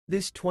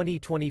This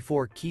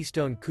 2024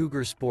 Keystone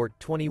Cougar Sport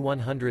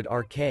 2100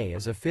 RK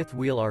is a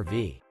fifth-wheel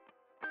RV.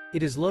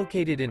 It is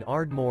located in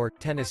Ardmore,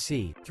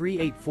 Tennessee,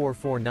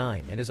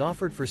 38449 and is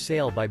offered for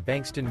sale by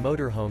Bankston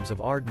Motorhomes of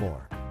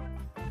Ardmore.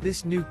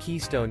 This new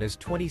Keystone is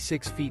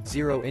 26 feet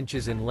 0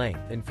 inches in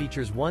length and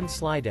features one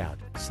slideout,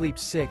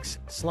 sleeps 6,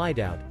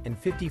 slideout, and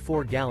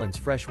 54 gallons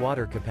fresh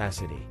water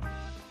capacity.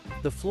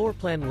 The floor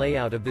plan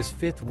layout of this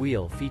fifth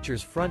wheel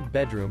features front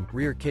bedroom,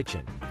 rear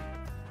kitchen.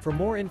 For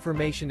more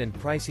information and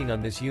pricing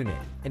on this unit,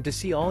 and to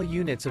see all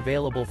units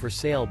available for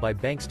sale by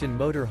Bankston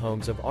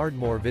Motorhomes of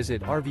Ardmore,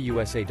 visit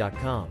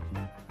RVUSA.com.